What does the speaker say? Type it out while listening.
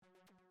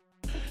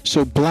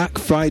So Black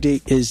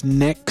Friday is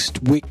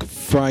next week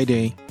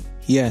Friday.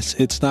 Yes,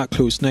 it's that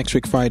close, next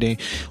week Friday.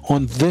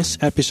 On this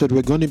episode,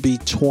 we're going to be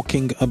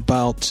talking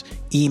about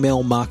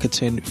email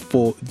marketing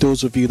for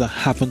those of you that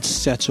haven't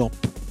set up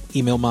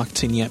email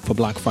marketing yet for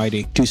Black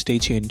Friday. Do stay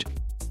tuned.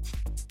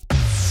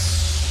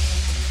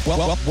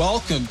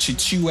 Welcome to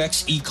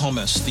 2X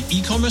E-commerce, the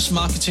e-commerce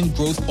marketing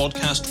growth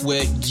podcast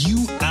where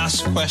you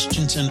ask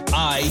questions and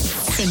I,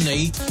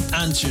 Kane,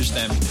 answers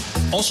them.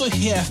 Also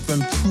hear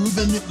from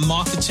proven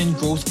marketing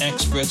growth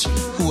experts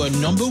who are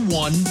number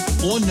one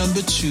or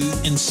number two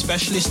in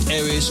specialist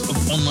areas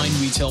of online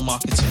retail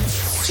marketing.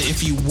 So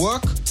if you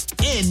work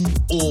in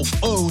or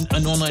own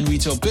an online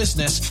retail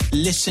business,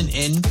 listen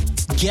in,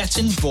 get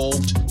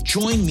involved,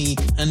 join me,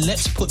 and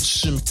let's put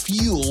some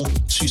fuel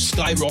to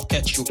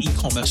skyrocket your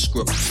e-commerce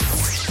growth.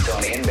 So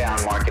an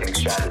inbound marketing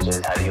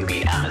strategist, how do you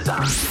beat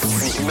Amazon?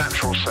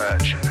 Natural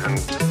search and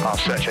our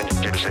search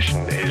engine position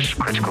is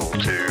critical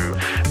to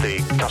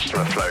the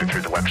customer flow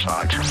through the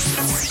website.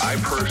 I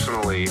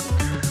personally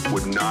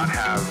would not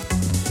have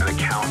an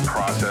account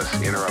process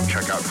interrupt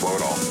checkout flow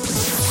at all.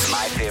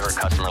 My favorite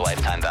customer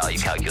lifetime value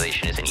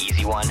calculation is an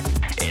easy one.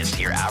 It's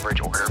your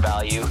average order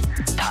value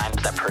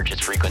times that purchase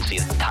frequency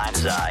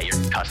times your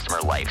customer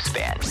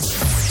lifespan.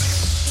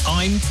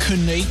 I'm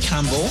Kane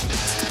Campbell.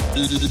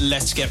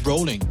 Let's get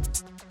rolling.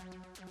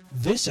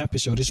 This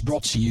episode is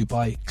brought to you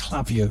by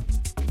Klaviyo.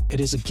 It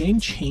is a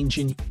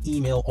game-changing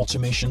email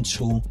automation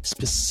tool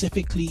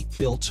specifically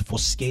built for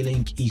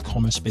scaling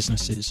e-commerce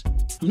businesses.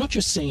 I'm not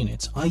just saying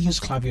it. I use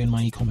Klaviyo in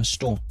my e-commerce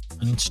store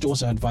and in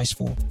stores I advise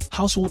for.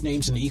 Household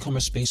names in the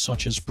e-commerce space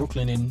such as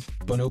Brooklyn Inn,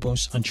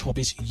 Bonobos, and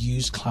Chubby's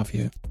use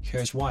Klaviyo.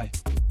 Here's why.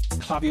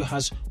 Klaviyo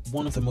has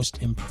one of the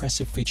most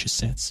impressive feature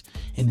sets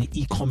in the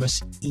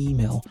e-commerce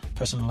email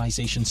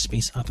personalization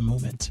space at the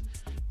moment.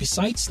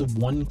 Besides the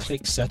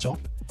one-click setup,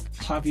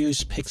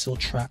 Klaviyo's Pixel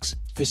tracks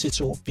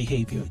visitor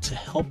behavior to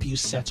help you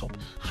set up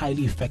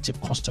highly effective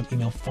custom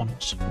email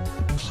funnels.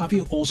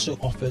 Klaviyo also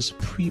offers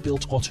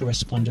pre-built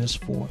autoresponders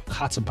for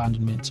cart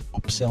abandonment,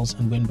 upsells,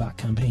 and win-back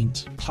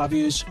campaigns.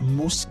 Klaviyo's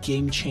most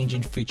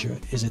game-changing feature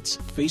is its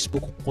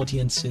Facebook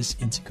Audiences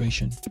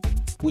integration,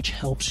 which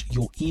helps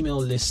your email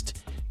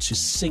list to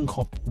sync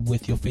up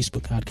with your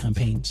Facebook ad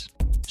campaigns.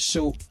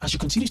 So as you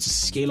continue to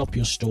scale up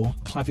your store,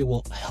 Klaviyo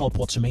will help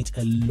automate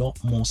a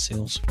lot more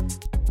sales.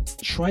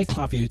 Try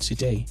Klaviyo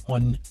today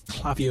on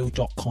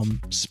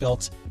klaviyo.com,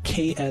 spelt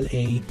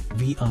Klaviyo.com.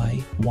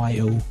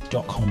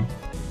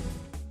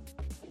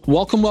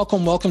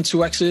 Welcome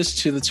to X's,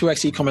 to the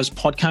 2X e-commerce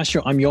podcast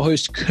show. I'm your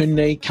host,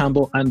 Kane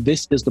Campbell, and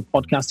this is the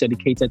podcast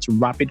dedicated to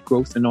rapid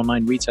growth in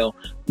online retail,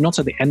 not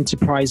at the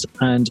enterprise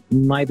and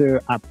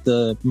neither at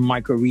the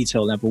micro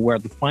retail level. We're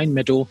at the fine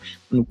middle,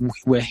 and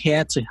we're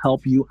here to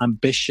help you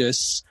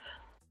ambitious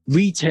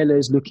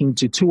retailers looking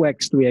to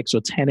 2X, 3X,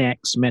 or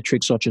 10X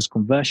metrics such as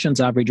conversions,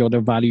 average order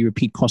value,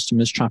 repeat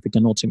customers, traffic,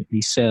 and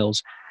ultimately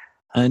sales.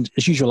 And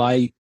as usual,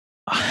 I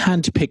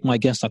handpick my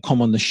guests that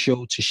come on the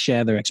show to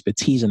share their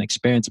expertise and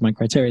experience. My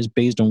criteria is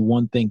based on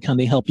one thing: can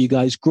they help you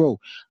guys grow?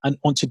 And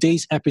on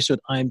today's episode,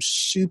 I'm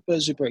super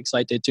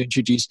excited to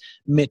introduce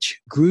Mitch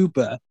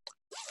Gruber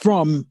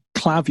from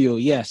Klaviyo.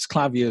 Yes,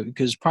 Klaviyo,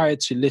 because prior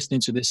to listening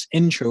to this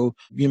intro,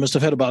 you must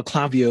have heard about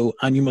Klaviyo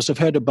and you must have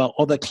heard about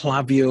other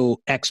Klaviyo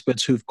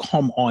experts who've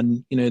come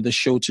on, the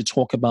show to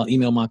talk about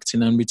email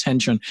marketing and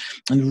retention.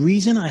 And the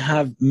reason I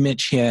have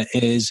Mitch here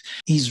is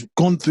he's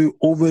gone through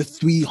over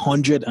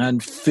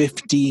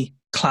 350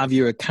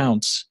 Klaviyo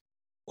accounts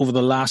over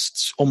the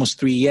last almost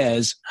 3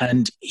 years,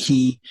 and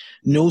he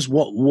knows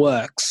what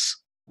works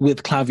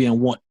with Klaviyo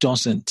and what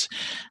doesn't.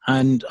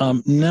 And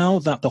now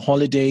that the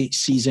holiday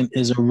season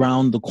is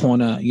around the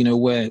corner,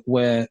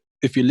 where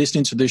if you're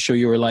listening to this show,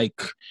 you're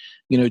like,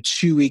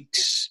 2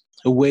 weeks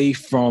away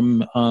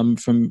from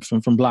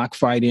Black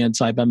Friday and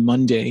Cyber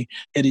Monday,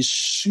 it is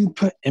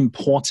super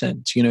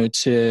important,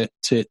 to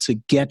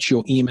get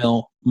your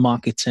email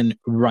marketing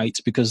right,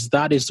 because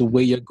that is the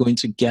way you're going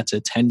to get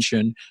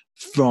attention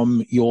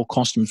from your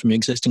customers, from your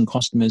existing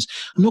customers.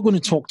 I'm not going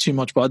to talk too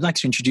much, but I'd like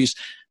to introduce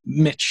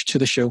Mitch to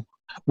the show.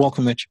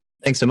 Welcome, Mitch.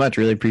 Thanks so much.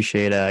 Really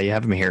appreciate you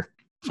having me here.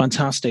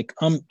 Fantastic.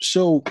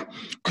 So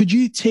could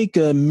you take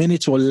a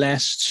minute or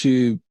less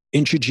to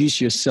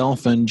introduce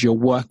yourself and your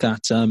work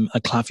at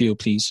Klaviyo,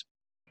 please?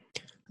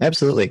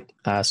 Absolutely.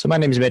 So my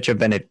name is Mitch. I've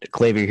been at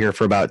Klaviyo here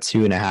for about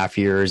 2.5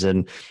 years.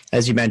 And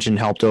as you mentioned,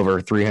 helped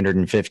over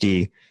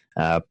 350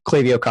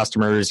 Klaviyo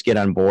customers get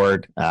on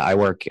board. I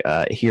work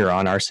here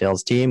on our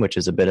sales team, which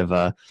is a bit of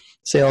a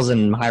sales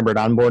and hybrid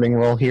onboarding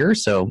role here.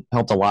 So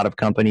helped a lot of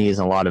companies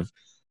and a lot of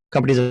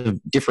companies of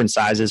different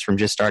sizes, from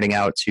just starting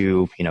out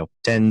to,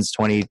 $10s,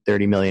 $20,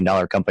 $30 million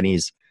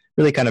companies,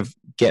 really kind of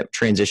get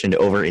transitioned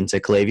over into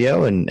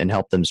Klaviyo and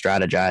help them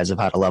strategize of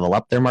how to level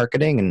up their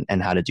marketing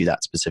and how to do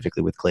that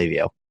specifically with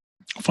Klaviyo.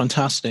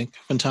 Fantastic.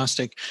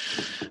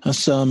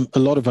 That's a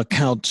lot of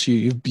accounts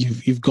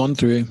you've gone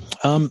through.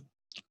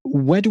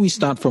 Where do we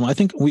start from? I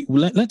think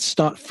let's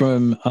start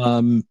from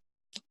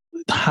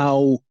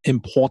how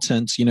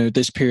important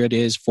this period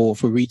is for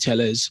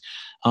retailers.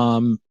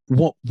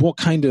 what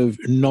kind of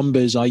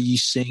numbers are you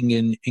seeing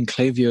in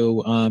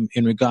Klaviyo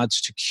in regards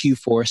to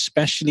Q4,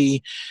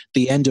 especially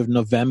the end of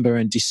November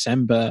and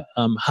December?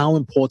 How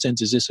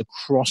important is this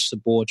across the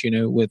board,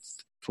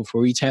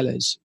 for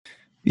retailers?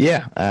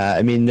 Yeah.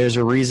 I mean, there's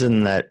a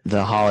reason that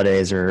the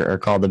holidays are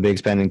called the big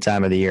spending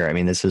time of the year. I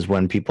mean, this is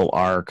when people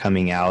are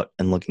coming out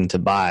and looking to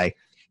buy.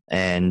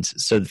 And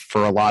so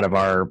for a lot of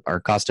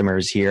our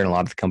customers here and a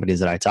lot of the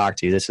companies that I talk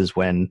to, this is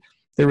when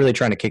they're really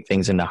trying to kick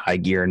things into high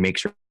gear and make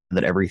sure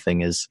that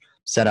everything is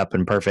set up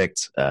and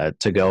perfect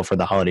to go for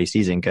the holiday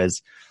season.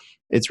 Because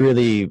it's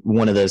really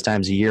one of those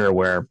times a year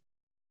where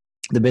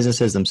the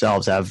businesses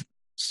themselves have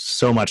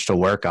so much to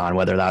work on,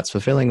 whether that's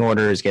fulfilling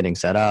orders, getting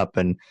set up.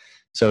 And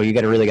so you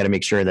really got to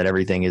make sure that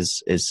everything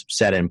is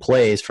set in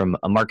place from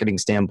a marketing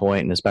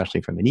standpoint, and especially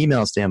from an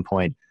email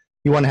standpoint.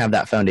 You want to have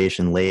that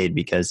foundation laid,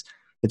 because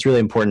it's really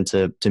important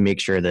to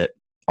make sure that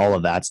all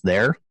of that's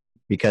there,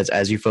 because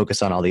as you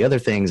focus on all the other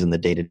things and the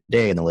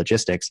day-to-day and the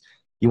logistics,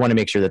 you want to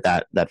make sure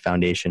that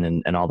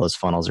foundation and all those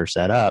funnels are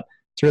set up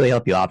to really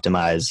help you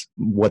optimize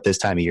what this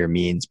time of year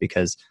means.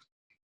 Because,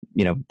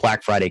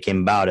 Black Friday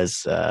came about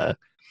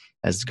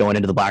as going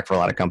into the black for a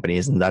lot of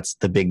companies, and that's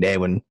the big day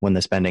when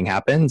the spending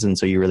happens. And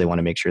so you really want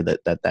to make sure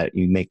that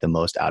you make the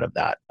most out of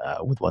that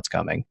with what's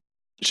coming.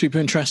 Super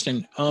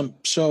interesting.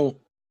 So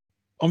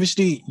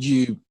obviously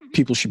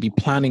people should be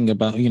planning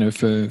about,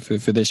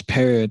 for this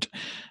period.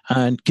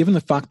 And given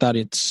the fact that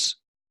it's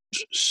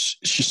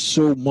just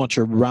so much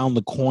around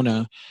the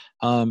corner,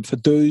 for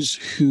those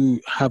who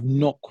have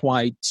not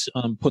quite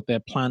put their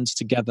plans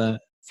together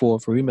for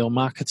email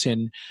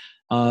marketing,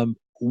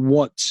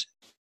 what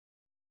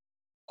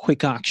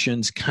quick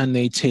actions can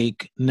they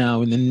take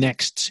now in the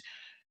next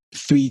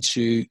 3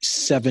 to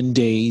 7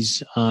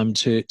 days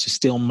to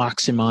still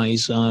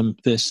maximize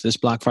this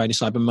Black Friday,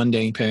 Cyber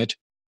Monday period?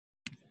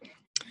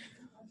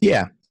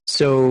 Yeah.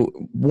 So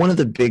one of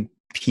the big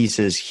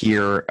pieces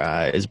here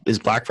is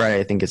Black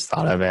Friday. I think it's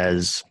thought of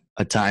as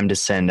a time to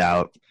send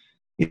out,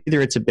 either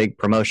it's a big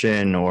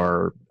promotion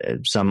or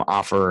some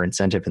offer or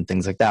incentive and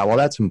things like that. While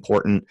that's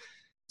important,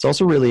 it's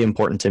also really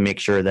important to make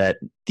sure that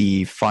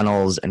the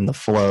funnels and the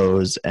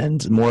flows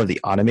and more of the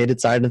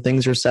automated side of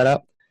things are set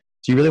up.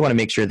 So you really want to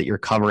make sure that you're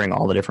covering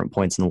all the different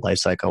points in the life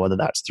cycle, whether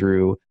that's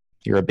through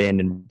your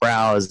abandoned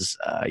browse,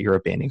 your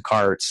abandoned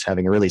carts,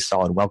 having a really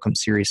solid welcome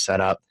series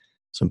set up,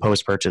 some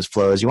post-purchase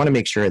flows. You want to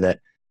make sure that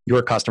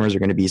your customers are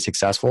going to be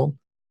successful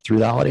through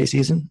the holiday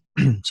season.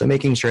 So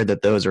making sure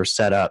that those are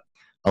set up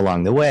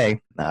along the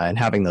way and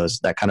having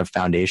that kind of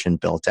foundation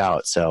built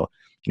out. So,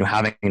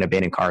 having an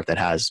abandoned cart that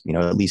has,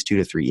 at least 2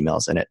 to 3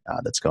 emails in it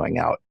that's going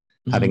out,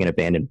 having an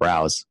abandoned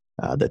browse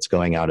that's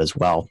going out as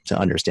well, to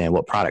understand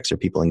what products are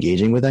people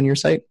engaging with on your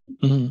site.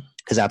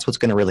 Because that's what's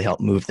going to really help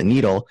move the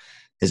needle,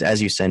 is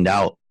as you send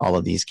out all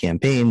of these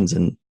campaigns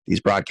and these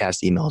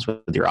broadcast emails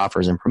with your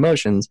offers and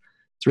promotions,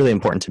 it's really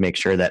important to make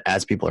sure that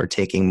as people are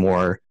taking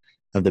more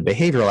of the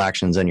behavioral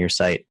actions on your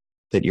site,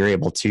 that you're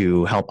able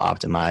to help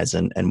optimize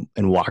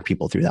and walk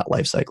people through that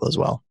life cycle as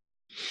well.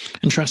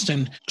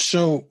 Interesting.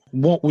 So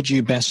what would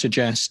you best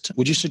suggest?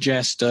 Would you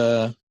suggest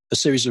a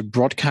series of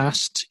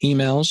broadcast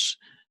emails,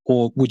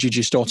 or would you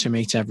just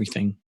automate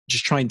everything?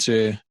 Just trying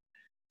to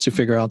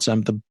figure out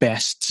the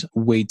best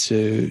way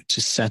to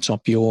set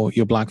up your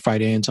Black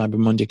Friday and Cyber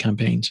Monday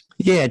campaigns.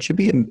 Yeah, it should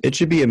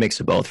be a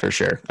mix of both for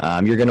sure.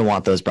 You're going to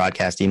want those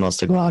broadcast emails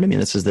to go out. I mean,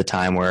 this is the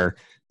time where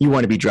you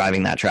want to be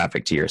driving that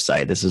traffic to your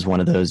site. This is one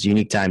of those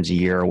unique times a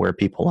year where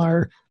people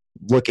are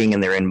looking in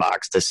their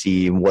inbox to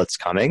see what's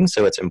coming.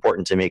 So it's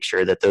important to make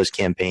sure that those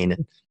campaign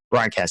and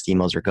broadcast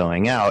emails are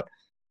going out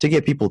to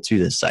get people to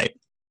this site.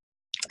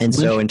 And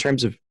so in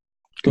terms of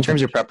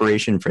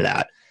preparation for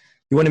that,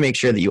 you want to make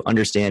sure that you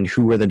understand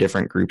who are the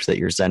different groups that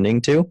you're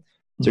sending to.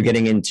 So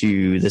getting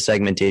into the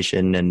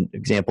segmentation, an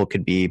example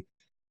could be,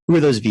 who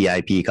are those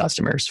VIP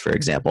customers, for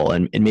example,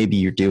 and maybe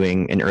you're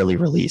doing an early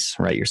release,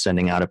 right? You're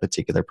sending out a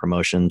particular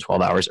promotion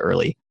 12 hours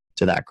early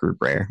to that group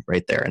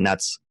right there. And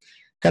that's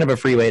kind of a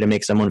free way to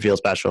make someone feel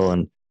special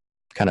and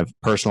kind of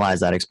personalize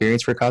that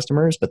experience for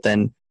customers. But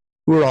then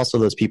who are also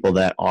those people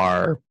that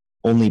are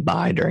only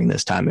buy during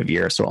this time of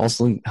year? So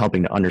also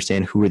helping to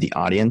understand who are the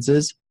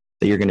audiences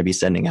that you're going to be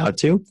sending out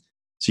to.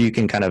 So you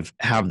can kind of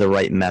have the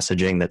right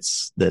messaging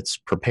that's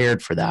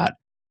prepared for that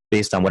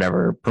based on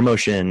whatever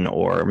promotion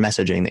or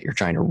messaging that you're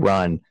trying to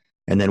run.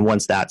 And then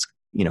once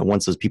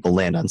those people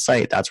land on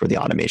site, that's where the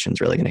automation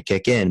is really going to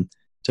kick in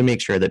to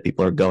make sure that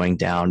people are going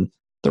down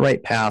the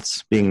right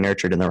paths, being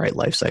nurtured in the right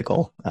life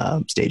cycle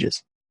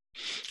stages.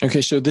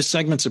 Okay, so this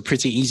segments are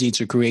pretty easy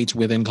to create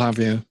within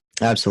Klaviyo.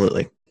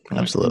 Absolutely.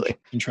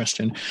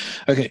 Interesting.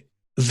 Okay,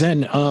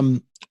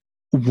 then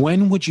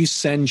when would you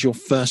send your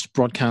first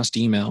broadcast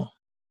email?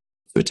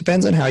 It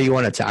depends on how you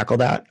want to tackle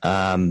that.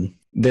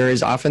 There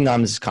is often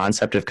this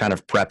concept of kind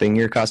of prepping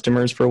your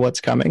customers for what's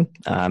coming.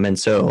 And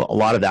so a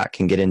lot of that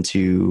can get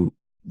into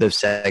the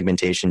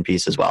segmentation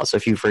piece as well. So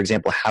if you, for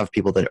example, have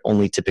people that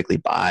only typically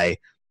buy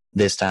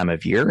this time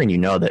of year, and you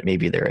know that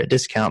maybe they're a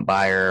discount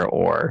buyer,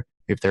 or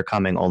if they're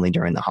coming only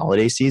during the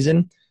holiday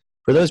season,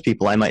 for those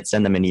people, I might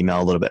send them an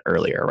email a little bit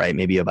earlier, right?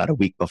 Maybe about a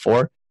week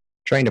before,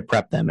 trying to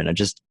prep them and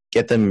just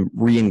get them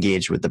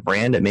re-engaged with the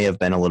brand. It may have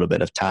been a little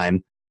bit of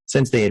time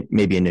since they had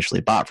maybe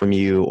initially bought from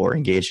you or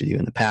engaged with you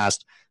in the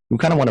past. We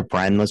kind of want to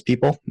prime those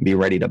people, be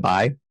ready to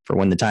buy for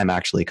when the time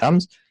actually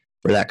comes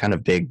for that kind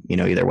of big,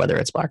 either whether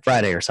it's Black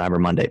Friday or Cyber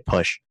Monday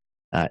push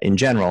in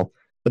general.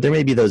 But there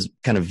may be those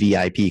kind of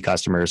VIP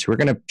customers who are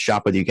going to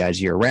shop with you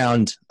guys year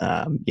round, or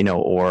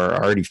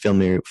are already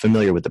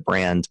familiar with the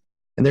brand,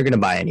 and they're going to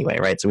buy anyway,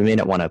 right? So we may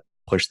not want to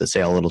push the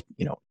sale a little,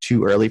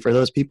 too early for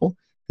those people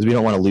because we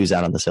don't want to lose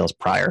out on the sales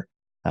prior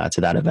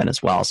to that event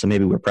as well. So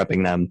maybe we're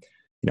prepping them,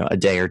 a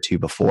day or two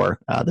before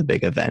the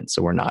big event,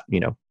 so we're not,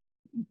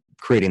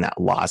 creating that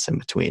loss in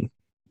between.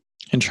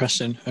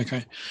 Interesting.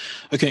 Okay.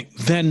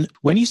 Then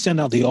when you send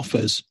out the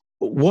offers,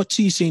 what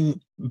do you see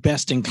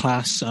best in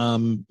class,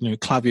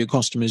 Klaviyo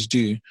customers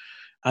do?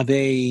 Are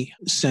they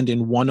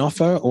sending one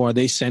offer, or are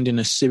they sending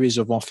a series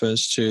of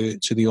offers to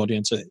the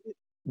audience?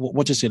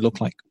 What does it look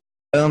like?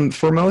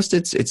 For most,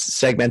 it's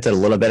segmented a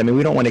little bit. I mean,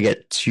 we don't want to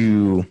get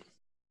too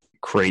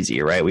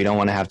crazy, right? We don't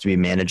want to have to be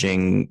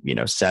managing,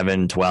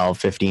 7, 12,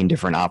 15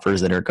 different offers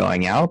that are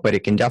going out, but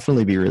it can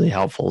definitely be really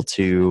helpful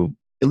to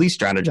at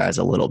least strategize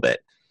a little bit,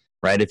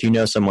 right?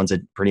 If someone's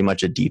pretty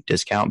much a deep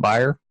discount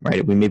buyer,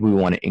 right? Maybe we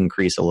want to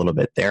increase a little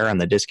bit there on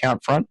the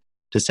discount front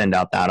to send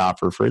out that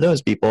offer for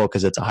those people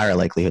because it's a higher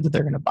likelihood that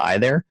they're going to buy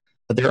there.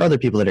 But there are other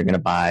people that are going to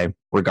buy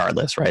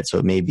regardless, right? So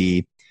it may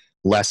be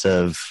less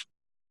of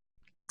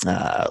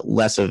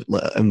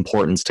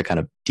importance to kind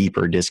of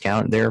deeper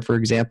discount there, for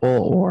example,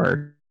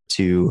 or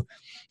to,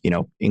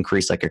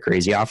 increase like a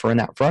crazy offer in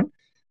that front.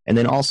 And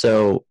then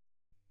also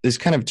there's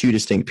kind of two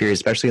distinct periods,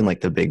 especially in like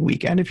the big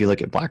weekend. If you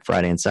look at Black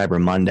Friday and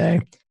Cyber Monday,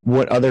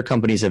 what other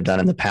companies have done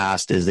in the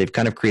past is they've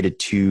kind of created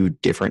two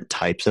different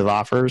types of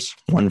offers,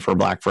 one for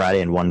Black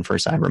Friday and one for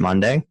Cyber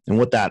Monday. And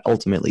what that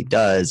ultimately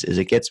does is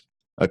it gets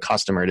a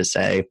customer to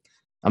say,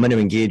 I'm going to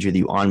engage with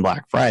you on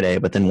Black Friday,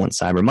 but then once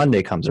Cyber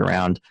Monday comes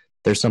around,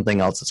 there's something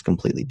else that's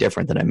completely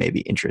different that I may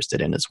be interested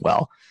in as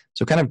well.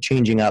 So kind of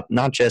changing up,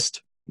 not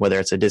just whether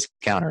it's a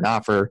discount or an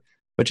offer,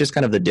 but just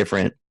kind of the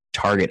different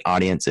target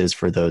audiences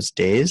for those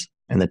days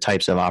and the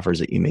types of offers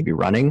that you may be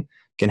running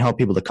can help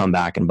people to come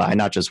back and buy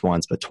not just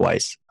once, but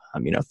twice,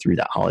 through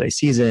that holiday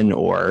season,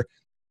 or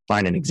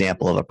find an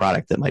example of a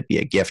product that might be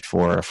a gift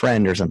for a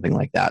friend or something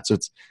like that. So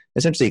it's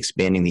essentially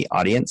expanding the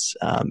audience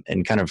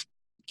and kind of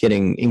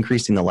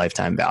increasing the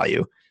lifetime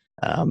value,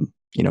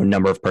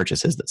 number of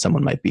purchases that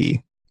someone might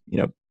be,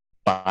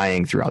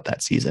 buying throughout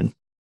that season.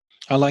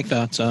 I like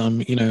that,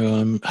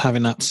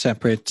 having that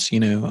separate,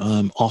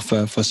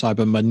 offer for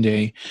Cyber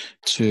Monday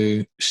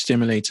to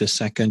stimulate a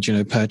second,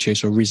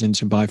 purchase or reason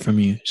to buy from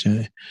you.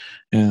 So,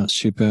 yeah,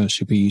 super,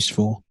 super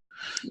useful.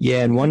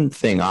 Yeah. And one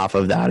thing off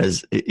of that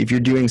is if you're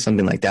doing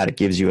something like that, it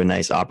gives you a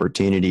nice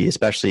opportunity,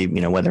 especially,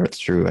 whether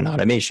it's through an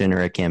automation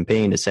or a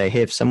campaign to say,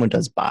 hey, if someone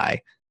does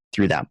buy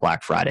through that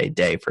Black Friday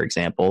day, for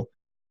example,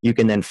 you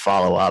can then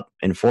follow up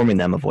informing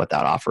them of what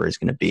that offer is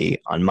going to be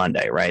on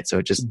Monday, right? So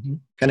it just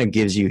kind of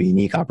gives you a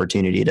unique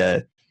opportunity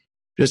to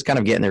just kind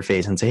of get in their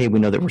face and say, hey, we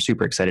know that we're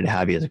super excited to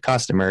have you as a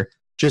customer.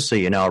 Just so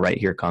you know, right,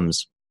 here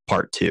comes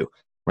part 2,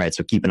 right?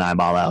 So keep an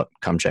eyeball out,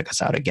 come check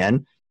us out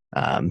again.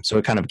 So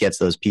it kind of gets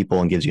those people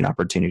and gives you an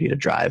opportunity to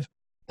drive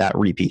that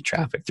repeat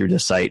traffic through the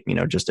site,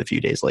 just a few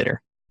days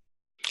later.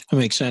 That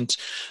makes sense.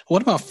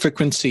 What about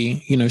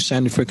frequency,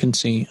 send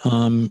frequency?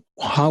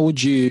 How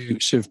would you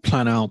sort of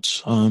plan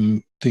out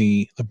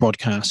the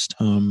broadcast?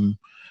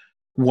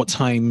 What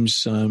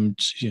times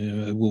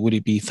would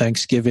it be?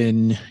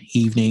 Thanksgiving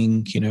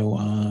evening?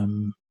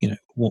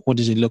 What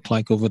does it look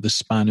like over the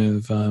span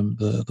of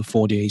the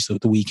 4 days of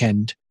the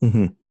weekend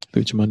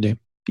through to Monday?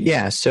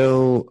 Yeah.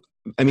 So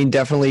I mean,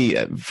 definitely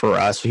for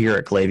us here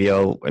at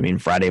Klaviyo, I mean,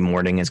 Friday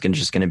morning is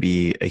just going to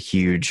be a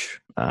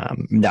huge,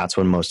 that's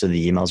when most of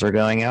the emails are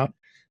going out,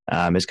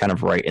 is kind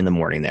of right in the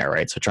morning there,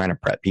 right? So trying to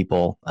prep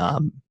people,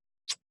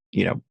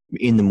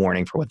 in the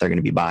morning for what they're going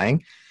to be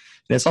buying.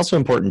 And it's also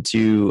important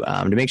to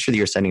make sure that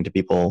you're sending to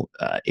people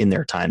in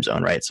their time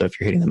zone, right? So if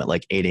you're hitting them at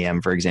like 8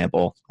 a.m., for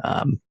example,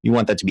 you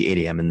want that to be 8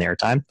 a.m. in their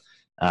time.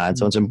 And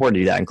so it's important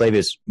to do that. And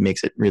Klaviyo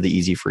makes it really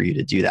easy for you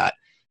to do that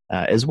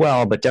as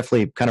well, but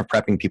definitely kind of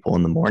prepping people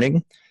in the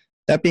morning.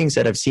 That being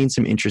said, I've seen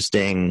some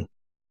interesting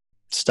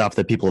stuff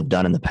that people have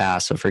done in the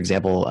past. So for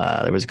example,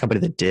 there was a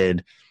company that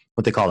did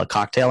what they call a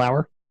cocktail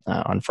hour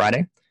on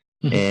Friday.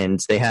 And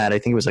they had, I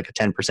think it was like a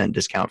 10%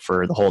 discount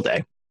for the whole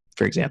day,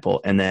 for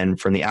example. And then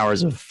from the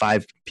hours of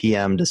 5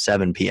 p.m. to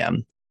 7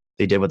 p.m.,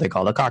 they did what they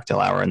called a cocktail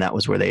hour. And that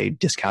was where they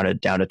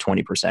discounted down to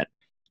 20%,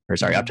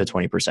 up to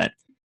 20%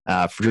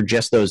 for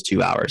just those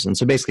 2 hours. And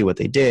so basically what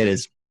they did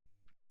is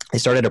they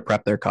started to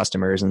prep their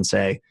customers and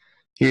say,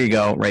 here you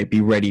go, right?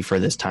 Be ready for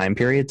this time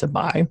period to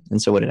buy.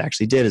 And so what it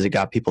actually did is it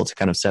got people to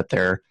kind of set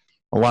their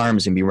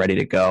alarms and be ready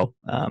to go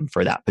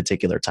for that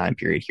particular time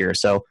period here.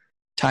 So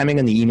timing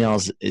on the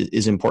emails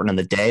is important on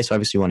the day. So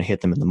obviously you want to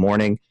hit them in the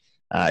morning.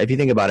 If you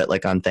think about it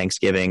like on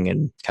Thanksgiving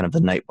and kind of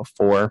the night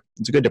before,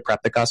 it's good to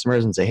prep the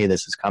customers and say, hey,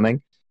 this is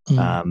coming.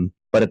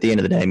 But at the end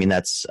of the day, I mean,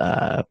 that's,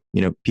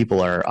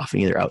 people are often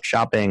either out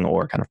shopping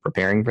or kind of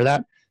preparing for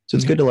that. So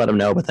it's good to let them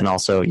know, but then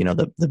also,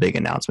 the big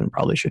announcement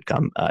probably should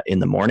come in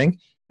the morning.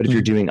 But if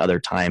you're doing other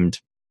timed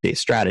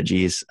based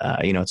strategies,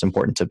 it's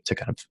important to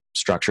kind of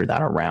structure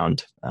that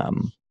around,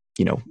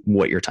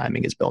 what your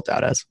timing is built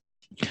out as.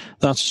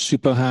 That's a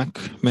super hack,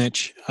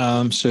 Mitch.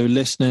 So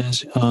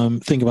listeners,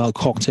 think about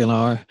cocktail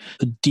hour,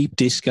 a deep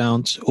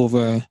discount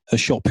over a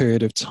short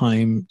period of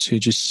time to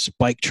just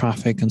spike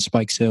traffic and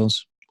spike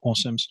sales.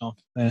 Awesome stuff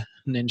there,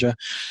 Ninja.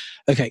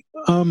 Okay.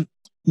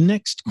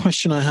 Next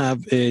question I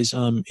have is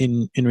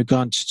in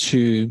regards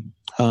to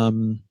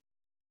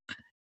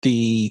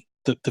the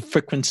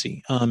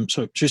frequency.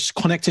 So just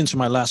connecting to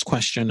my last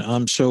question.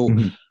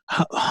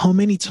 How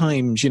many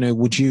times,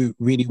 would you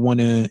really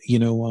want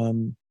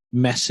to,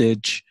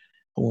 message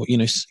or,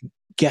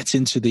 get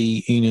into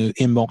the,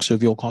 inbox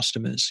of your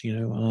customers,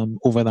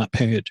 over that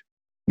period?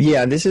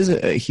 Yeah, this is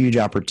a huge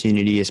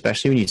opportunity,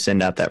 especially when you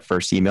send out that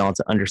first email,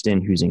 to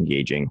understand who's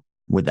engaging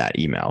with that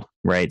email,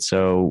 right?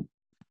 So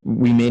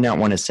we may not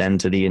want to send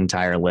to the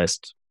entire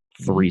list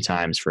 3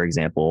 times, for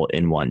example,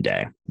 in one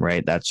day,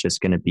 right? That's just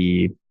going to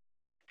be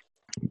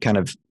kind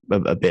of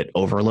a bit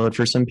overload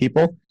for some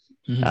people.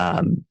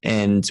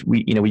 And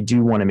we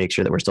do want to make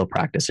sure that we're still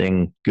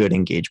practicing good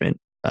engagement,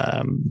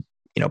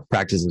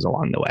 practices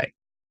along the way.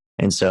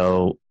 And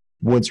so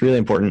what's really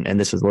important, and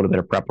this is a little bit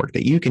of prep work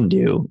that you can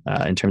do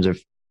in terms of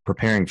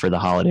preparing for the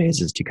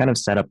holidays, is to kind of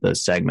set up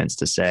those segments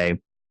to say,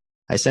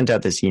 I sent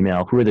out this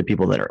email. Who are the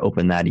people that are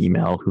open that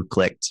email, who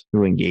clicked,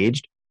 who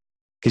engaged?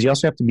 Because you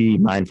also have to be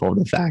mindful of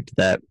the fact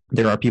that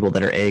there are people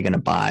that are going to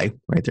buy,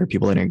 right? There are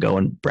people that are going to go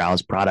and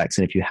browse products.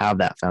 And if you have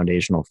that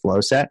foundational flow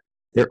set,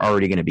 they're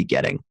already going to be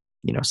getting,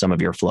 some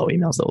of your flow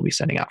emails that we'll be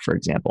sending out, for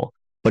example.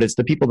 But it's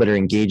the people that are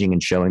engaging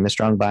and showing the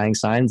strong buying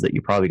signs that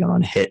you probably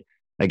going to hit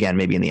again,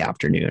 maybe in the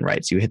afternoon,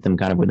 right? So you hit them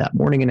kind of with that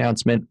morning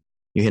announcement.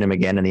 You hit them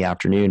again in the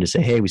afternoon to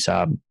say, hey, we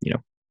saw,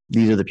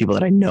 these are the people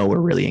that I know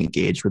were really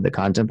engaged with the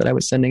content that I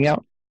was sending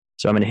out.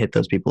 So I'm going to hit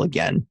those people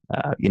again,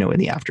 in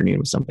the afternoon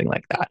with something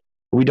like that.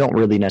 But we don't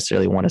really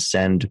necessarily want to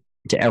send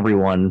to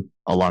everyone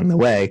along the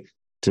way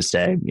to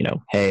say,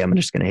 hey, I'm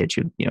just going to hit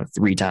you,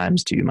 3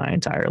 times to my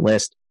entire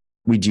list.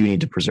 We do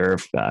need to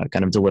preserve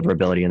kind of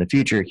deliverability in the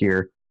future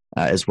here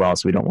as well.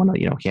 So we don't want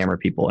to, hammer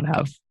people and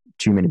have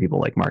too many people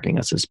like marking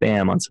us as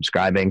spam,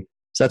 unsubscribing.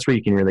 So that's where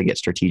you can really get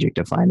strategic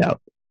to find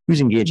out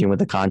who's engaging with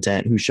the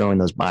content, who's showing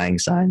those buying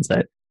signs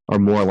that are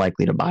more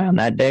likely to buy on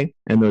that day.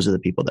 And those are the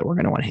people that we're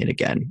going to want to hit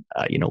again,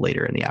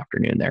 later in the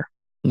afternoon there.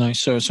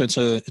 Nice. So it's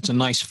a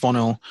nice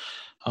funnel.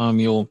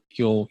 You're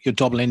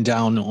doubling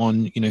down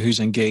on, who's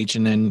engaged,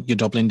 and then you're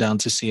doubling down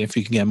to see if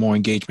you can get more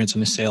engagement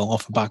and a sale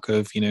off the back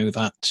of,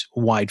 that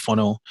wide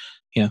funnel.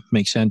 Yeah,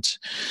 makes sense.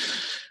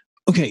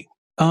 Okay.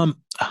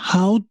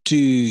 How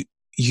do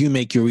you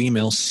make your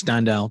emails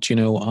stand out?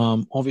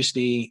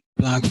 Obviously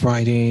Black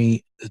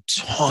Friday, a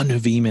ton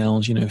of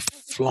emails,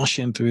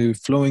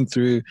 flowing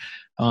through,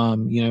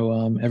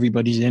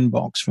 everybody's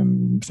inbox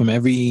from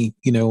every,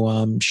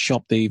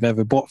 shop they've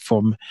ever bought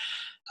from.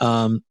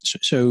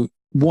 So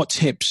what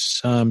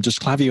tips does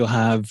Klaviyo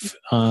have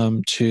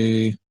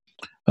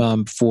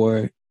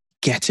for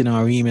getting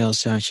our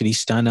emails to actually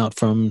stand out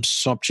from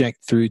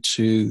subject through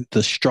to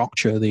the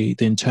structure, the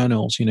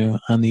internals,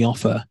 and the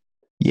offer?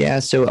 Yeah,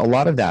 so a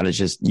lot of that is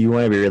just, you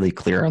want to be really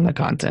clear on the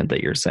content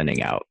that you're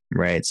sending out,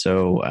 right?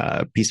 So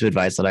a piece of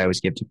advice that I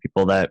always give to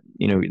people that,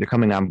 they're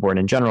coming on board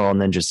in general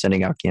and then just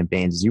sending out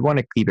campaigns is you want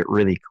to keep it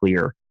really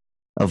clear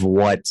of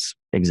what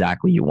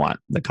exactly you want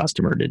the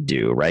customer to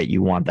do, right?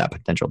 You want that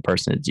potential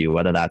person to do,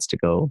 whether that's to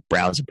go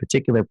browse a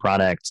particular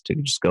product, to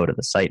just go to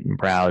the site and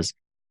browse.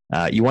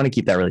 You want to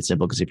keep that really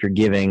simple, because if you're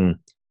giving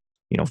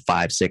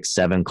 5, 6,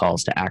 7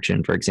 calls to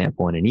action, for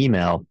example, in an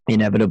email,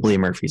 inevitably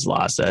Murphy's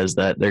Law says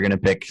that they're going to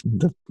pick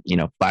the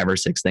 5 or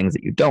 6 things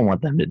that you don't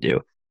want them to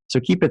do. So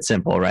keep it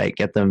simple, right?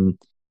 Get them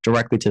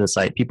directly to the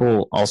site.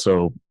 People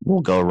also will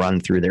go run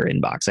through their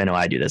inbox. I know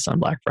I do this on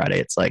Black Friday.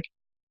 It's like,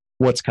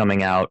 what's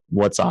coming out?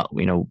 What's on,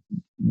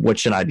 what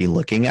should I be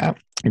looking at?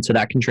 And so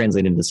that can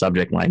translate into the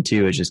subject line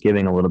too, is just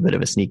giving a little bit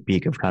of a sneak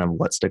peek of kind of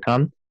what's to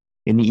come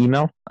in the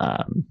email.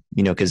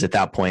 Because at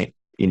that point,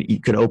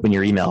 you could open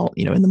your email,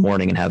 in the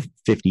morning and have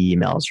 50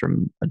 emails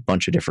from a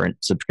bunch of different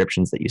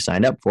subscriptions that you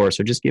signed up for.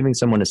 So just giving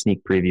someone a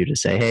sneak preview to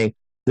say, hey,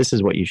 this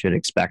is what you should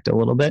expect a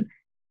little bit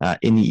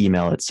in the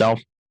email itself.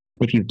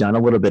 If you've done a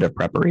little bit of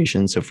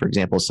preparation, so for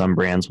example, some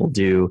brands will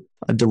do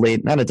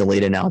not a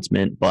delayed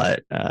announcement,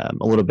 but a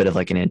little bit of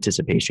like an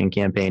anticipation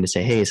campaign to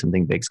say, hey,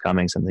 something big's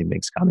coming,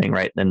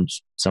 right? Then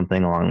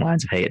something along the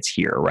lines of, hey, it's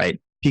here,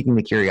 right? Piquing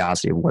the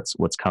curiosity of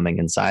what's coming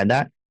inside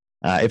that.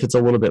 If it's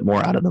a little bit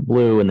more out of the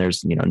blue and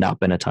there's, not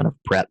been a ton of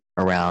prep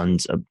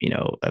around,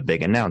 a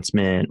big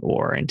announcement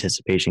or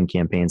anticipation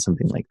campaign,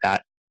 something like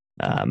that,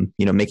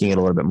 making it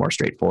a little bit more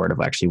straightforward of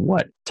actually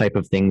what type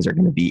of things are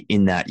going to be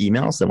in that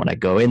email. So when I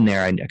go in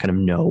there, I kind of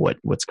know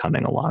what's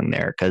coming along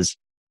there. Because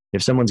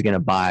if someone's going to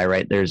buy,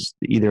 right, there's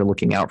either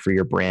looking out for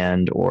your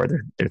brand or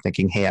they're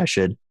thinking, hey, I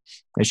should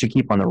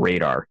keep on the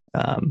radar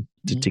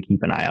to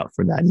keep an eye out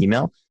for that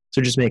email.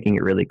 So just making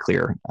it really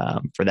clear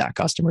for that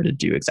customer to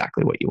do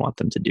exactly what you want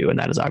them to do. And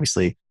that is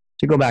obviously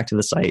to go back to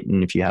the site.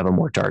 And if you have a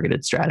more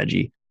targeted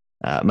strategy,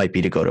 it might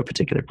be to go to a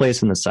particular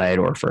place in the site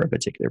or for a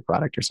particular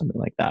product or something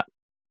like that.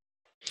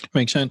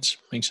 Makes sense.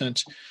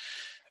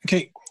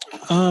 Okay.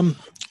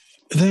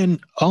 Then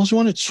I also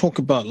wanted to talk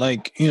about,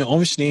 like,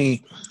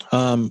 obviously,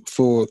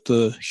 for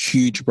the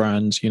huge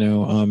brands,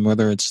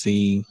 whether it's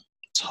the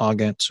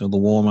Targets or the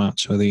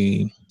Walmarts or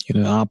the,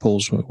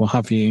 Apples or what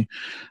have you,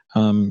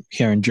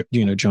 here in,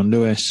 John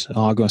Lewis,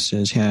 Argos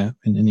is here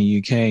in the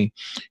UK,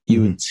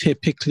 you would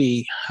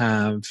typically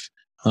have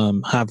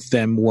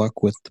them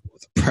work with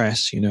the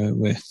press,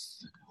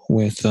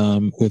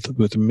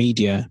 with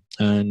media,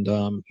 and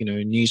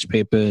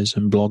newspapers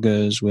and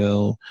bloggers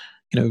will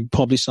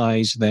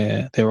publicize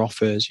their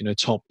offers,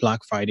 top Black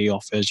Friday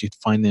offers. You'd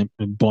find them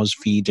in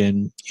BuzzFeed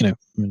and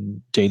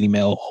Daily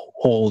Mail,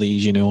 all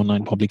these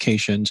online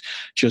publications,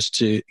 just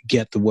to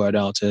get the word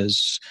out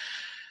as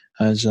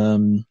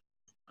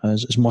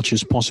much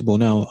as possible.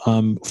 Now,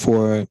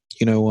 for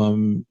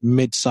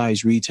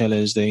mid-sized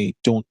retailers, they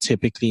don't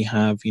typically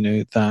have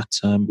that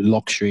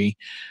luxury.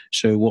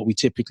 So what we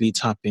typically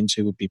tap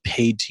into would be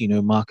paid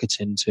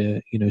marketing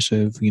to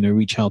sort of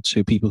reach out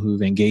to people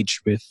who've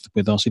engaged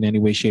with us in any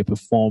way, shape, or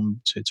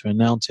form to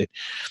announce it.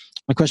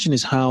 My question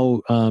is,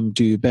 how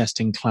do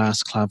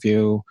best-in-class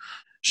Klaviyo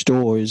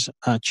stores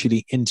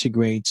actually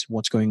integrate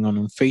what's going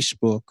on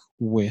Facebook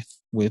with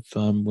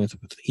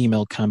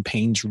email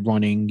campaigns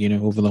running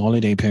over the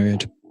holiday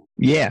period?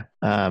 Yeah,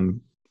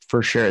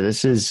 for sure.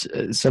 This is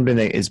something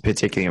that is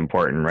particularly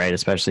important, right?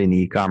 Especially in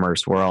the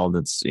e-commerce world.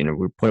 It's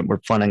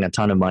we're funding a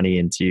ton of money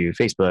into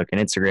Facebook and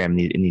Instagram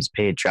in these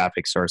paid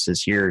traffic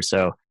sources here.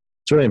 So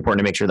it's really important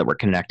to make sure that we're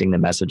connecting the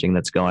messaging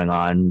that's going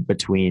on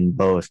between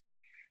both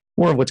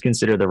more of what's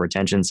considered the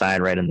retention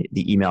side, right, and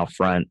the email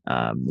front,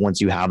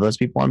 once you have those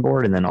people on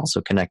board, and then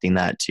also connecting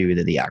that to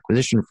the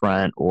acquisition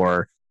front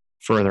or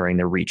furthering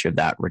the reach of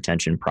that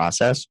retention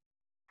process.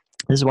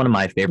 This is one of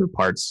my favorite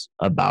parts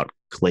about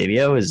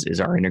Klaviyo is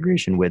our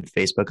integration with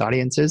Facebook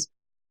audiences.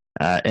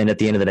 And at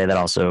the end of the day, that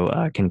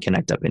also can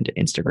connect up into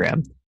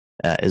Instagram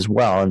as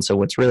well. And so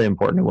what's really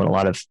important and what a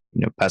lot of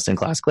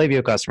best-in-class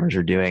Klaviyo customers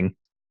are doing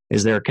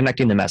is they're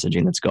connecting the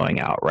messaging that's going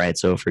out, right?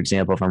 So for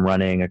example, if I'm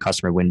running a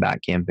customer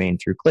win-back campaign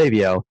through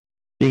Klaviyo,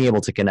 being able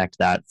to connect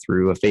that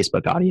through a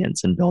Facebook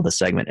audience and build a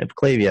segment of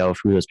Klaviyo of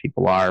who those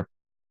people are,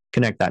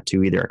 connect that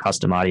to either a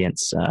custom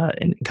audience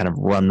and kind of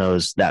run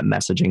that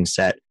messaging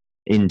set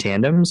in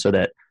tandem so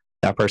that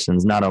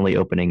person's not only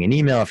opening an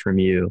email from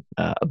you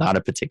about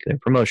a particular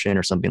promotion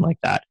or something like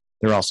that,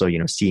 they're also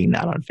seeing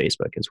that on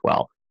Facebook as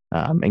well,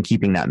 and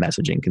keeping that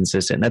messaging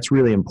consistent. That's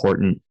really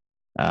important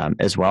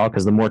as well,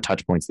 because the more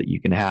touch points that you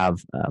can have,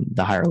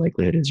 the higher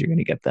likelihood is you're going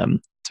to get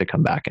them to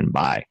come back and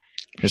buy.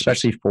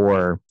 Especially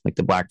for like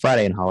the Black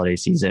Friday and holiday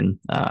season,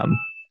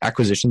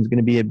 acquisition is going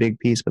to be a big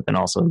piece, but then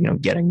also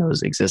getting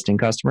those existing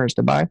customers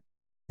to buy.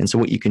 And so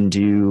what you can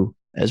do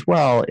as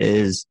well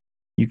is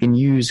you can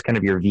use kind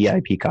of your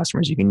VIP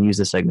customers. You can use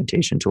the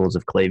segmentation tools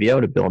of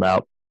Klaviyo to build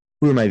out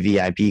who are my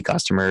VIP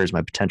customers,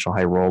 my potential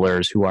high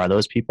rollers, who are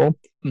those people,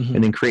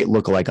 and then create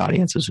lookalike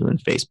audiences within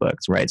Facebook,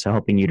 right? So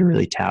helping you to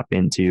really tap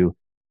into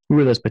who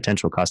are those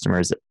potential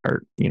customers that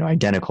are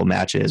identical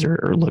matches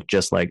or look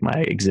just like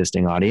my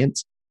existing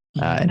audience,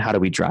 and how do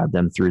we drive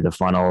them through the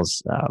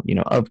funnels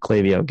of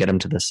Klaviyo, get them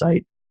to the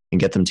site, and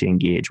get them to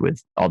engage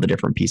with all the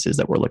different pieces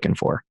that we're looking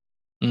for.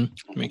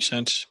 Makes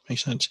sense.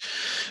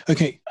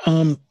 Okay.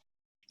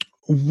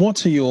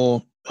 What are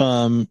your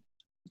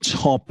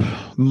top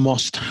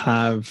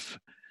must-have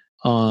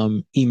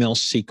email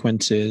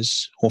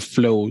sequences or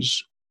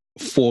flows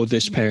for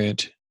this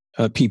period?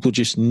 People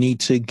just need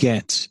to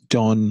get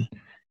done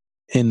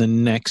in the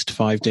next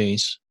 5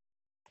 days.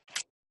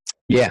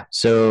 Yeah,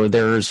 so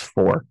there's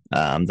 4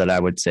 that I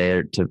would say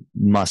are to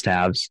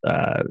must-haves.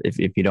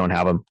 If you don't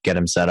have them, get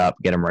them set up,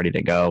 get them ready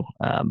to go.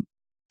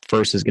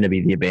 First is going to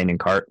be the abandoned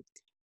cart.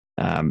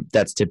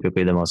 That's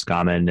typically the most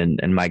common,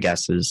 and my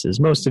guess is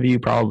most of you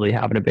probably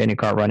have an abandoned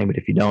cart running, but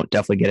if you don't,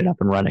 definitely get it up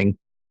and running.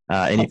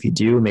 And if you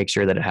do, make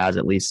sure that it has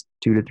at least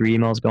 2 to 3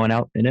 emails going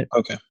out in it.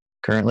 Okay.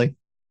 Currently.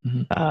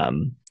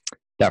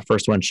 That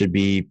first one should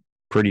be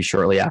pretty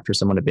shortly after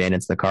someone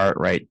abandons the cart,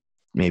 right?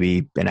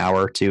 Maybe an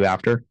hour or 2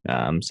 after.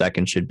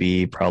 Second should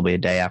be probably a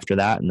day after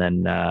that, and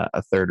then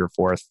a third or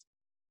fourth,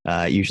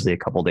 usually a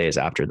couple days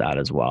after that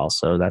as well.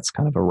 So that's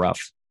kind of a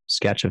rough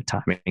sketch of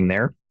timing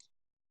there.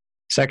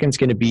 Second's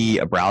going to be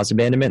a browse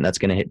abandonment. That's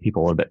going to hit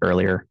people a little bit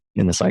earlier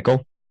in the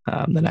cycle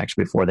than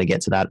actually before they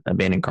get to that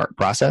abandoned cart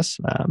process.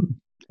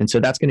 And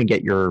so that's going to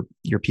get your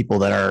people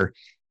that are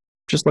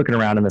just looking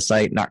around in the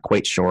site, not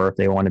quite sure if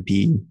they want to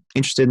be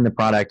interested in the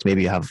product.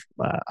 Maybe you have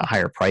a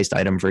higher priced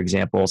item, for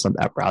example.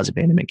 That browse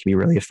abandonment can be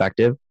really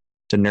effective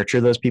to nurture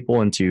those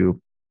people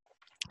into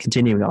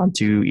continuing on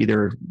to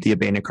either the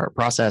abandoned cart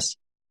process,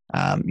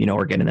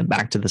 or getting them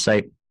back to the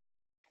site.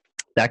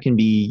 That can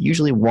be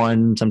usually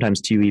 1,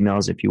 sometimes 2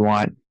 emails if you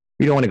want.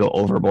 You don't want to go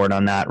overboard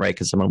on that, right?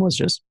 Because someone was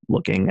just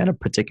looking at a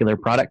particular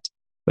product,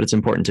 but it's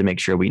important to make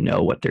sure we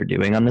know what they're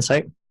doing on the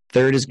site.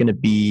 Third is going to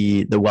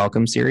be the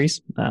welcome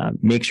series.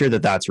 Make sure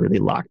that that's really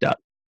locked up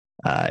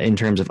in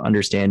terms of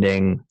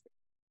understanding,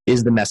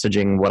 is the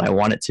messaging what I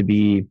want it to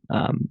be?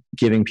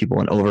 Giving people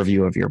an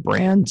overview of your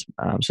brand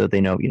so that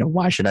they know,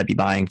 why should I be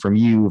buying from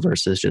you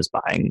versus just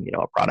buying,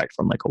 a product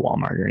from like a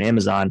Walmart or an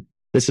Amazon.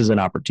 This is an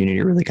opportunity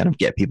to really kind of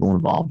get people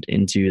involved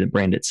into the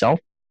brand itself.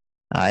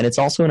 And it's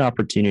also an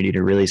opportunity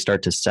to really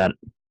start to set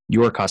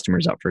your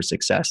customers up for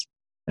success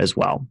as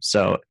well.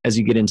 So as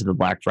you get into the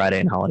Black Friday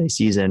and holiday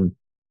season,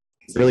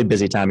 really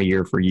busy time of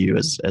year for you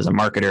as a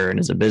marketer and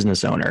as a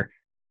business owner.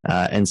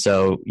 And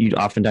so you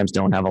oftentimes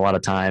don't have a lot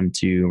of time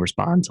to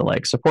respond to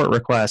like support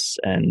requests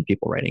and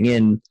people writing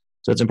in.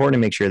 So it's important to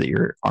make sure that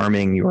you're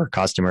arming your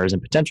customers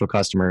and potential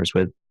customers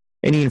with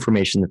any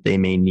information that they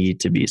may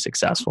need to be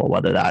successful,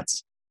 whether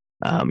that's,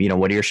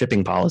 what are your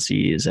shipping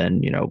policies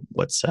and,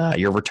 what's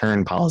your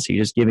return policy,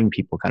 just giving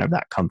people kind of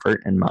that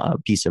comfort and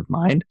peace of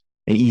mind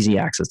and easy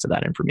access to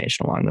that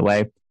information along the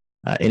way.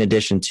 In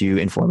addition to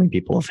informing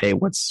people of, hey,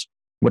 what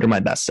are my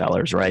best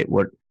sellers, right?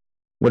 What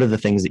are the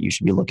things that you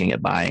should be looking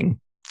at buying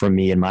from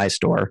me in my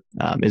store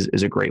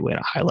is a great way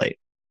to highlight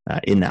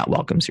in that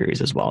welcome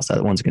series as well. So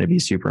that one's going to be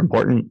super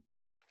important.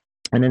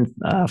 And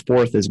then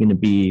fourth is going to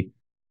be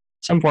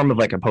some form of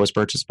like a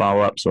post-purchase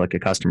follow-up. So like a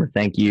customer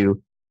thank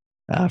you.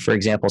 For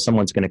example,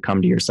 someone's going to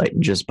come to your site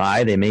and just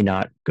buy. They may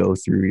not go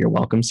through your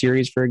welcome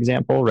series, for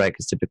example, right?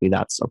 Because typically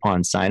that's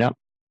upon sign up.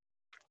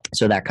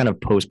 So that kind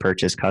of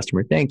post-purchase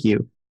customer thank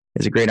you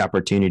is a great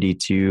opportunity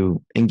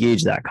to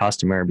engage that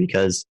customer,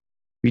 because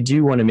we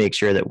do want to make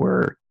sure that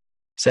we're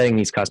setting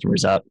these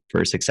customers up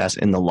for success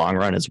in the long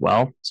run as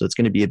well. So it's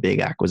going to be a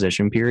big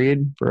acquisition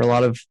period for a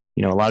lot of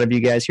you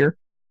guys here.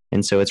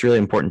 And so it's really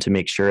important to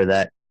make sure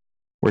that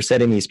we're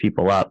setting these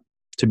people up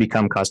to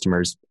become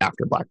customers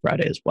after Black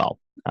Friday as well.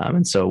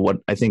 And so what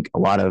I think a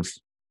lot of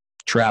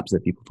traps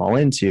that people fall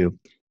into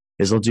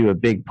is they'll do a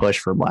big push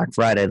for Black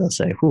Friday. They'll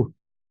say, whew,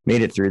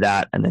 made it through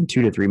that. And then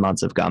 2 to 3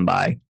 months have gone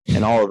by.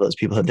 And all of those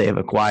people that they have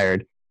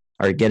acquired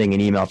are getting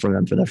an email from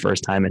them for the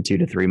first time in 2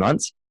 to 3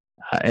 months.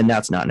 And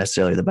that's not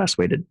necessarily the best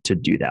way to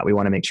do that. We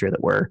want to make sure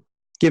that we're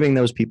giving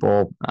those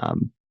people,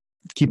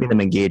 keeping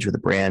them engaged with the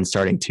brand,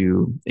 starting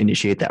to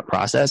initiate that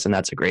process. And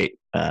that's a great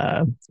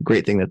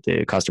thing that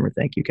the customer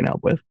thank you can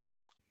help with.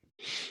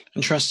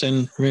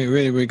 Interesting. Really,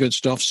 really, really good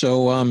stuff.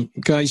 So,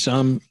 guys,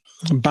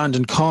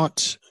 abandoned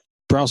cart,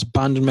 browse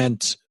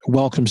abandonment,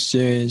 welcome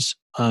series,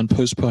 and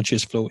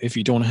post-purchase flow. If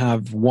you don't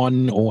have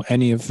one or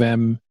any of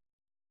them,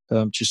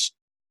 just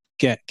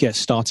get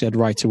started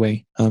right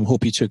away.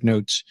 Hope you took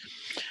notes.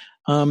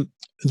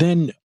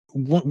 Then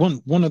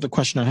one other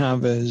question I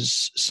have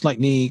is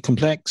slightly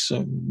complex.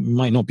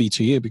 Might not be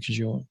to you because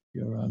you're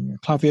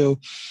Klaviyo.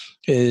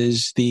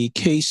 Is the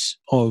case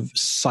of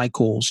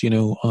cycles,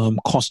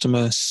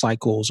 customer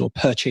cycles or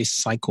purchase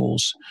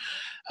cycles,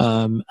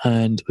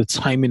 and the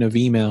timing of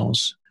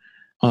emails.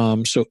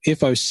 So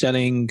if I was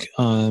selling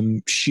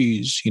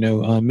shoes,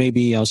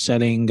 maybe I was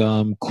selling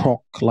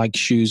Croc-like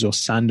shoes or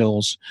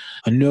sandals.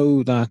 I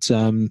know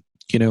that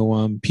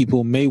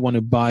people may want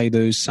to buy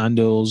those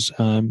sandals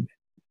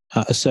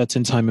at a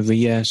certain time of the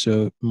year.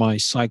 So my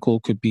cycle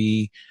could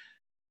be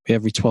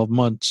every 12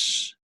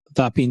 months.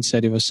 That being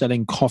said, if I was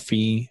selling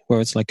coffee where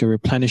it's like a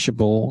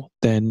replenishable,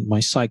 then my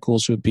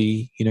cycles would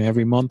be,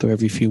 every month or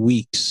every few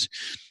weeks.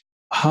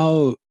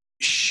 How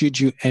should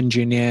you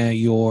engineer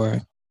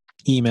your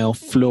email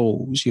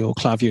flows, your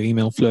Klaviyo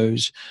email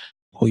flows,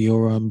 or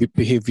your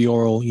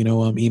behavioral,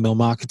 email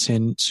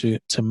marketing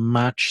to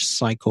match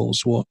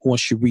cycles? What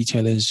should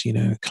retailers,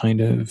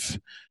 kind of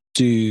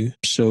do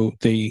so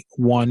they,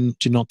 one,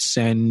 do not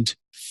send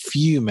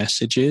few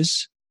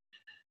messages,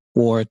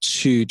 or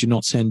two, do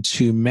not send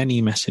too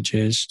many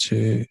messages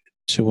to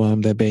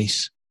their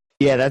base?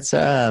 Yeah, that's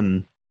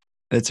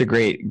a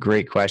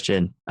great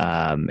question.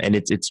 And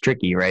it's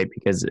tricky, right?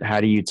 Because how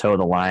do you toe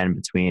the line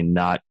between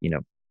not,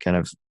 kind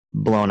of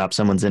blowing up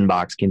someone's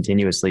inbox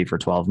continuously for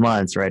 12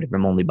 months, right? If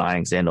I'm only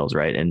buying sandals,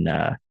 right? In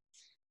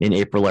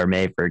April or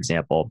May, for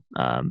example.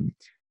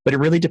 But it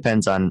really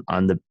depends on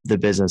the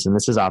business. And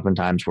this is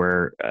oftentimes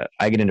where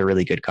I get into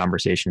really good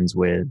conversations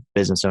with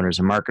business owners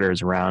and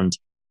marketers around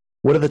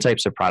what are the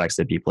types of products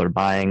that people are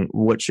buying?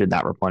 What should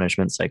that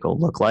replenishment cycle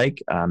look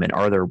like? And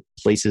are there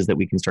places that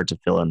we can start to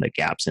fill in the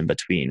gaps in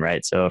between,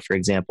 right? So for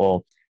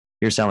example,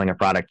 you're selling a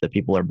product that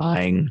people are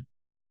buying,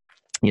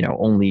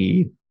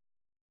 only,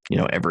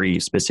 every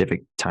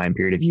specific time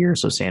period of year.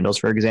 So sandals,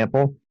 for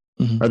example.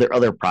 Mm-hmm. Are there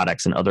other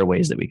products and other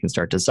ways that we can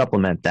start to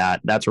supplement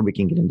that? That's where we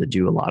can get into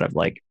do a lot of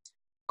like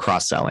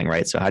cross-selling,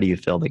 right? So how do you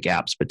fill the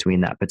gaps between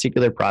that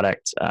particular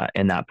product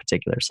and that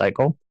particular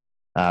cycle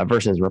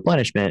versus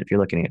replenishment? If you're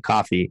looking at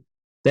coffee,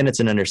 then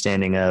it's an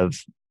understanding of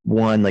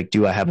one, like,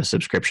 do I have a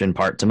subscription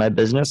part to my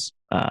business?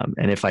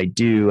 And if I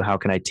do, how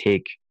can I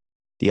take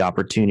the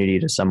opportunity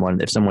to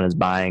someone, if someone is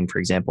buying, for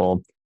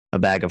example, a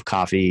bag of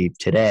coffee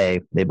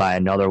today, they buy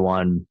another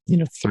one,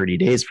 30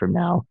 days from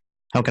now,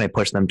 how can I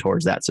push them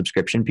towards that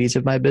subscription piece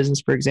of my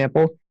business, for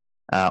example?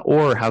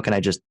 Or how can I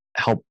just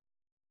help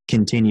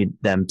continue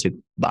them to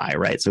buy,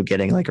 right? So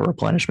getting like a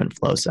replenishment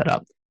flow set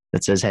up.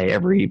 that says, hey,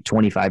 every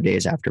 25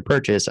 days after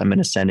purchase, I'm going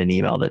to send an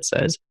email that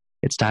says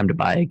it's time to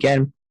buy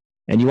again.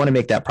 And you want to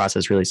make that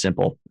process really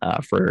simple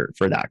for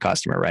that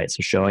customer, right?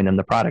 So showing them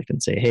the product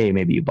and say, hey,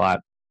 maybe you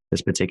bought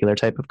this particular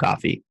type of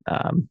coffee.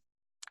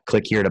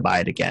 Click here to buy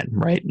it again,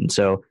 right? And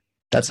so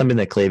that's something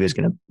that Klaviyo is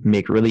going to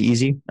make really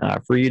easy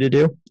for you to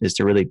do, is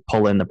to really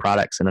pull in the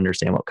products and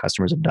understand what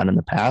customers have done in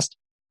the past,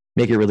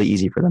 make it really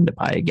easy for them to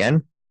buy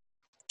again.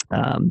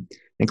 And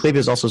Klaviyo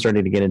is also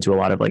starting to get into a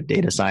lot of like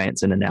data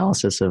science and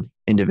analysis of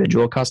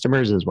individual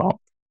customers as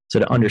well. So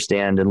to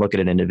understand and look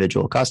at an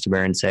individual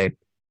customer and say,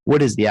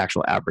 what is the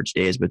actual average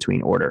days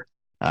between order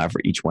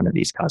for each one of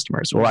these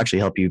customers? So we'll actually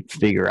help you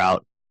figure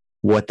out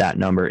what that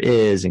number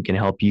is and can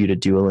help you to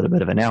do a little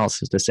bit of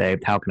analysis to say,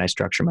 how can I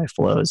structure my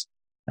flows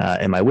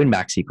and my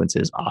win-back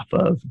sequences off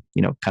of,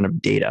 kind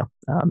of data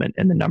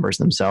and the numbers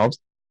themselves.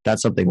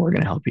 That's something we're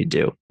going to help you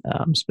do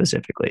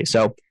specifically.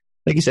 So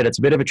like you said, it's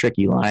a bit of a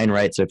tricky line,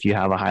 right? So if you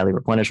have a highly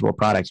replenishable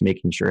product,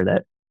 making sure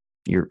that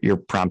you're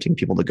prompting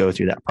people to go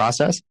through that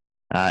process.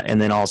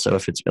 And then also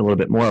if it's a little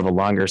bit more of a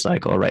longer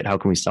cycle, right? How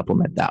can we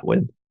supplement that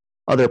with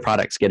other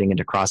products, getting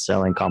into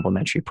cross-selling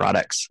complementary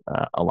products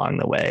along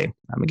the way,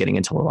 getting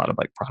into a lot of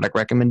like product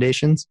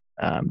recommendations.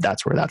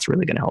 That's where that's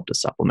really going to help to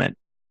supplement,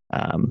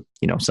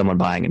 someone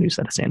buying a new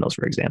set of sandals,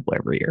 for example,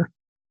 every year.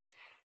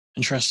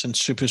 Interesting,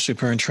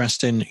 super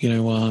interesting,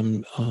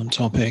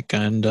 topic.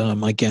 And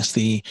I guess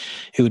it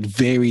would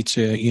vary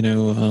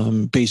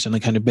to, based on the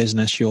kind of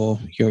business you're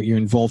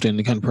involved in,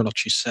 the kind of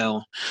products you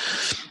sell.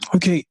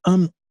 Okay.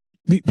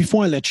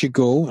 Before I let you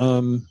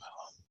go,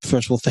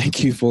 first of all,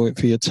 thank you for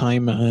your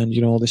time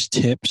and, all these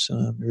tips.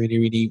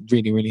 Really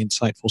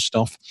insightful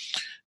stuff.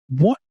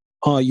 What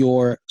are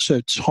your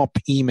top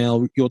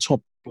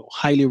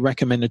highly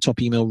recommended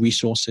top email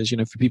resources,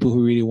 for people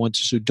who really want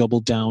to double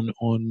down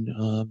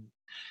on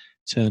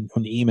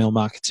email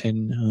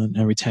marketing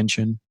and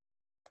retention?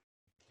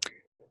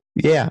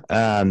 Yeah.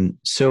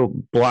 So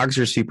blogs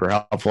are super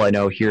helpful. I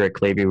know here at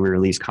Klaviyo, we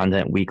release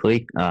content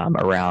weekly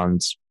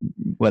around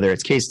whether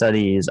it's case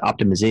studies,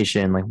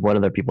 optimization, like what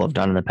other people have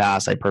done in the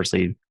past. I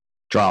personally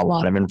draw a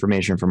lot of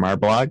information from our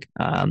blog.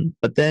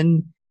 But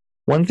then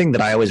one thing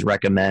that I always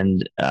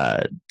recommend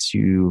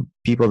to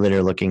people that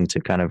are looking to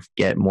kind of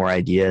get more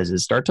ideas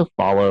is start to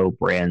follow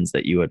brands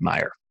that you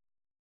admire.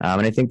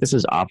 And I think this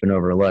is often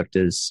overlooked,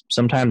 is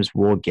sometimes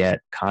we'll get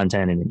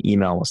content in an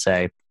email, we'll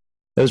say,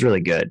 that was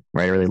really good,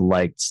 right? I really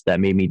liked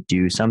that, made me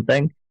do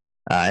something.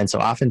 And so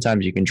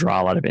oftentimes you can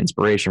draw a lot of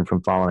inspiration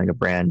from following a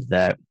brand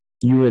that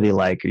you really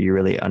like or you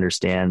really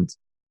understand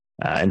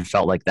and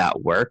felt like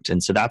that worked.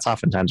 And so that's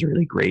oftentimes a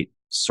really great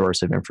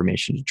source of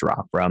information to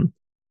draw from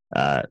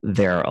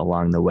there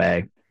along the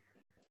way,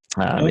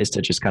 is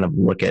to just kind of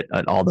look at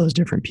all those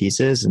different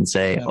pieces and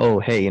say, oh,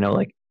 hey,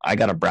 I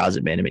got a browse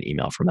abandonment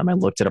email from them. I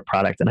looked at a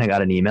product and I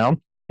got an email.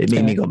 It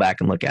made me go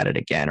back and look at it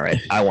again, right?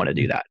 I want to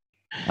do that.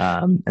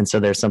 And so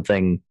there's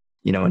something,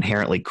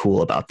 inherently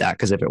cool about that,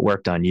 because if it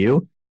worked on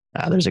you,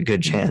 there's a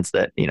good chance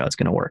that, it's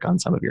going to work on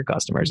some of your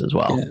customers as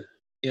well.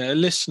 Yeah. A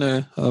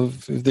listener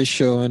of this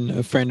show and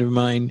a friend of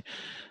mine,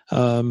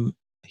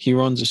 he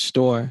runs a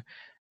store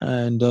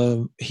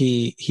and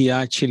he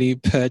actually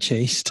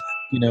purchased,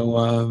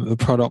 a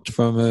product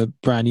from a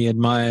brand he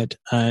admired,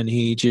 and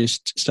he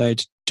just started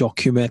to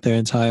document their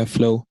entire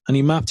flow, and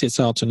he mapped it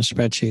out on a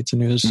spreadsheet,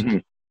 and it was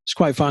it's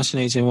quite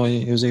fascinating when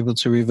he was able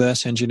to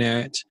reverse engineer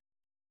it.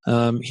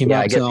 I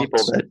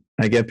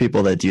get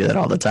people that do that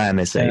all the time.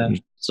 They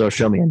say, so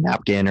show me a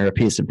napkin or a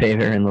piece of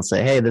paper, and they'll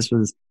say, hey, this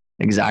was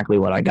exactly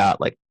what I got.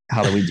 Like,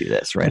 how do we do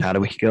this, right? How do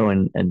we go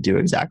and do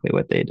exactly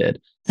what they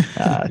did?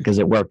 Because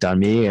it worked on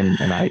me, and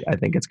I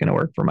think it's going to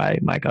work for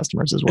my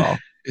customers as well.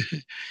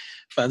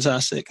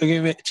 Fantastic. Okay,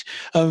 Mitch.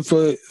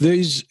 For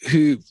those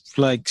who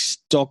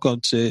stuck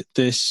onto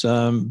this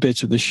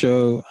bit of the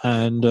show,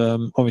 and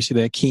obviously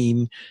they're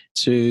keen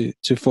to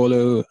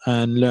follow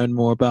and learn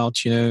more about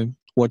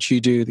what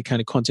you do, the kind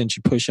of content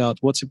you push out,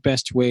 what's the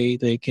best way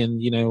they can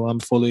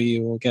follow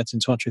you or get in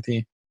touch with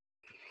you?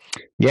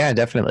 Yeah,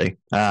 definitely.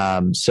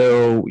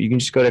 So you can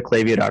just go to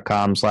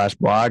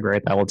klaviyo.com/blog,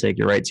 right? That will take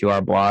you right to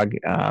our blog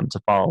to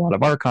follow a lot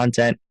of our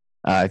content.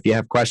 If you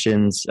have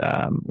questions,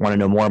 want to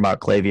know more about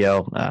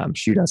Klaviyo,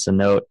 shoot us a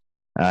note,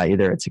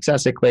 either at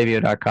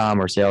success@klaviyo.com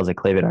or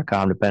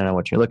sales@klaviyo.com, depending on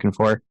what you're looking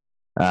for.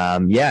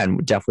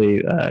 And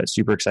definitely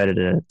super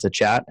excited to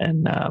chat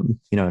and,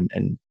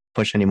 and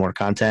push any more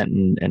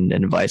content and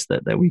advice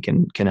that we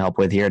can help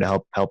with here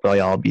to help all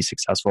y'all be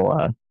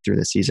successful through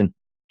this season.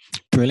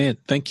 Brilliant.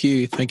 Thank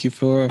you. Thank you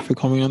for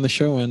coming on the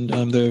show and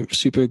the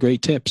super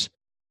great tips.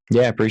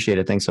 Yeah, appreciate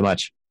it. Thanks so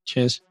much.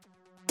 Cheers.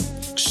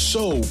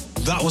 So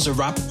that was a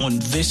wrap on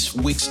this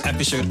week's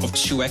episode of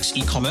 2X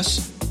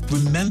E-Commerce.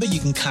 Remember, you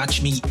can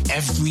catch me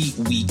every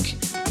week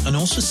and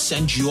also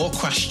send your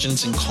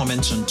questions and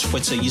comments on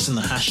Twitter using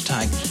the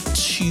hashtag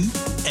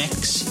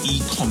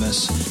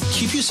 2XEcommerce.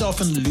 Keep yourself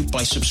in the loop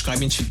by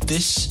subscribing to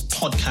this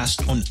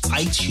podcast on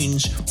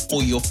iTunes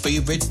or your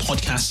favorite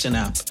podcasting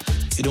app.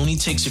 It only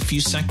takes a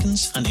few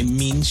seconds and it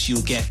means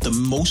you'll get the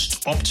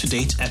most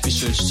up-to-date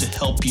episodes to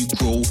help you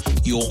grow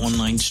your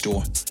online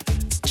store.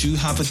 do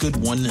have a good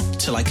one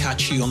till I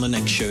catch you on the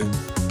next show.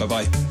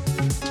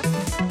 Bye-bye.